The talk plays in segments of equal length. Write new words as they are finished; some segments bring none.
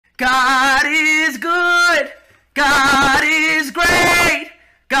God is good. God is great.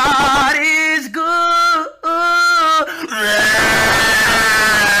 God is good.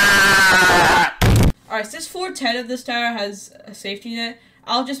 Alright, since 410 of this tower has a safety net,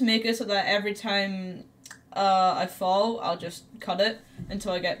 I'll just make it so that every time I fall, I'll just cut it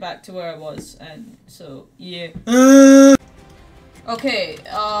until I get back to where I was, and so, yeah. Okay,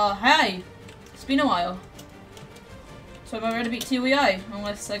 hi. It's been a while. So am I ready to beat ToEI,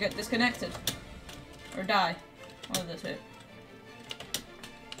 unless I get disconnected. Or die. One of the two.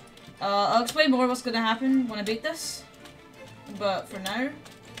 I'll explain more what's gonna happen when I beat this. But for now,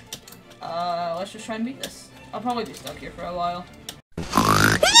 let's just try and beat this. I'll probably be stuck here for a while.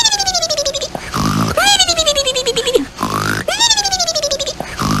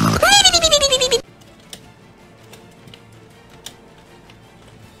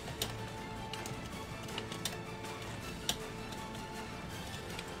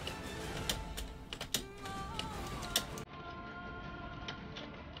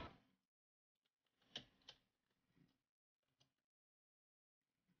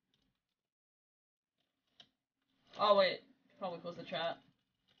 Oh wait, probably close the chat.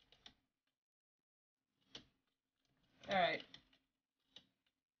 Alright.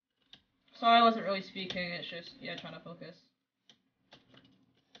 Sorry I wasn't really speaking, it's just, yeah, trying to focus.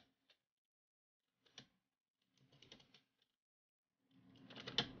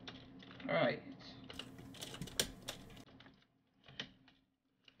 Alright.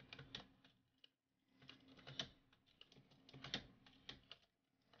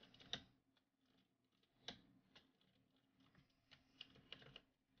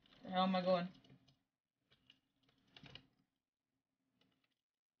 Where the hell am I going?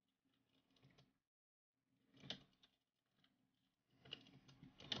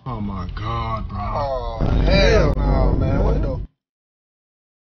 Oh my god, bro. Oh, hell no, man. What the?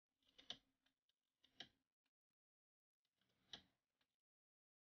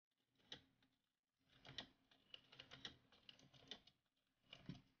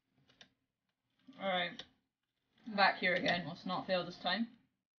 Alright. Back here again. Let's not fail this time.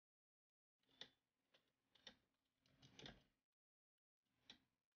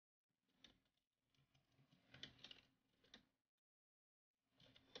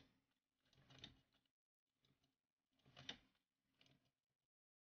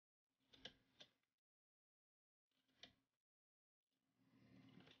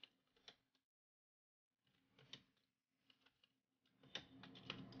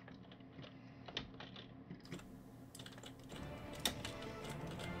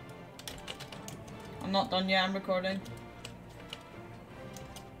 I'm not done yet, I'm recording.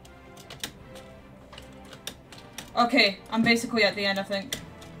 Okay, I'm basically at the end, I think.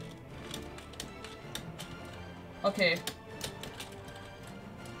 Okay.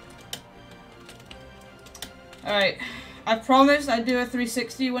 Alright. I promise I'd do a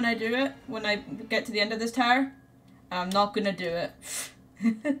 360 when I do it, when I get to the end of this tower. I'm not gonna do it.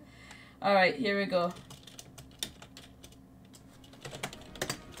 Alright, here we go.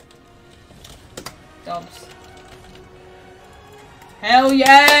 Dubs. Hell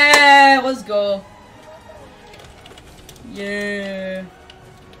yeah! Let's go. Yeah.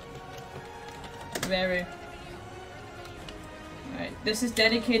 Very. Alright, this is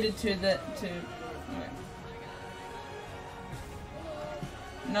dedicated to the alright.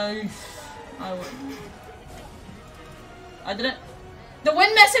 Nice. I did it. The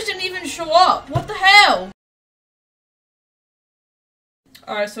win message didn't even show up. What the hell?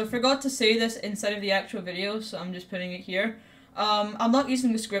 Alright, so I forgot to say this inside of the actual video, so I'm just putting it here. I'm not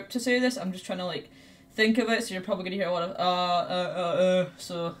using the script to say this, I'm just trying to, like, think of it, so you're probably gonna hear a lot of,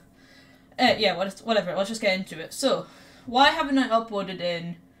 so... yeah, whatever, let's just get into it. So, why haven't I uploaded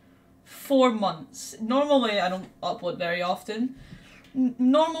in 4 months? Normally, I don't upload very often.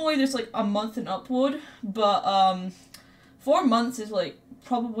 Normally, there's, like, a month in upload, but, 4 months is, like,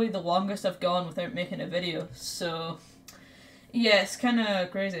 probably the longest I've gone without making a video, so... Yeah, it's kinda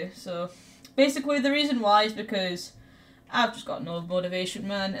crazy. So, basically the reason why is because I've just got no motivation,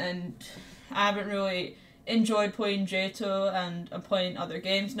 man, and I haven't really enjoyed playing JTO, and I'm playing other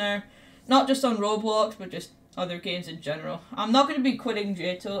games now. Not just on Roblox, but just other games in general. I'm not going to be quitting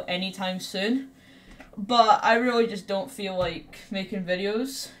JTO anytime soon, but I really just don't feel like making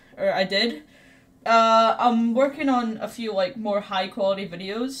videos, or I did. I'm working on a few, like, more high quality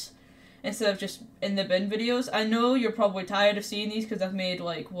videos, instead of just in the bin videos. I know you're probably tired of seeing these because I've made,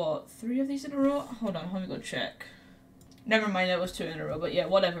 like, what, 3 of these in a row? Hold on, let me go check. Never mind, that was 2 in a row, but yeah,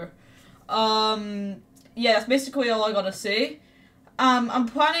 whatever. Yeah, that's basically all I gotta say. I'm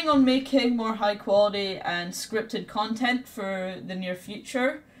planning on making more high quality and scripted content for the near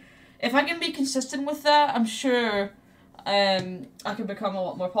future. if I can be consistent with that, I'm sure I can become a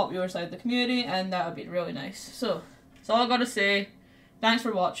lot more popular inside the community, and that would be really nice. So, that's all I gotta say. Thanks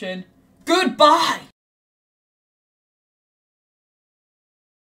for watching. Goodbye!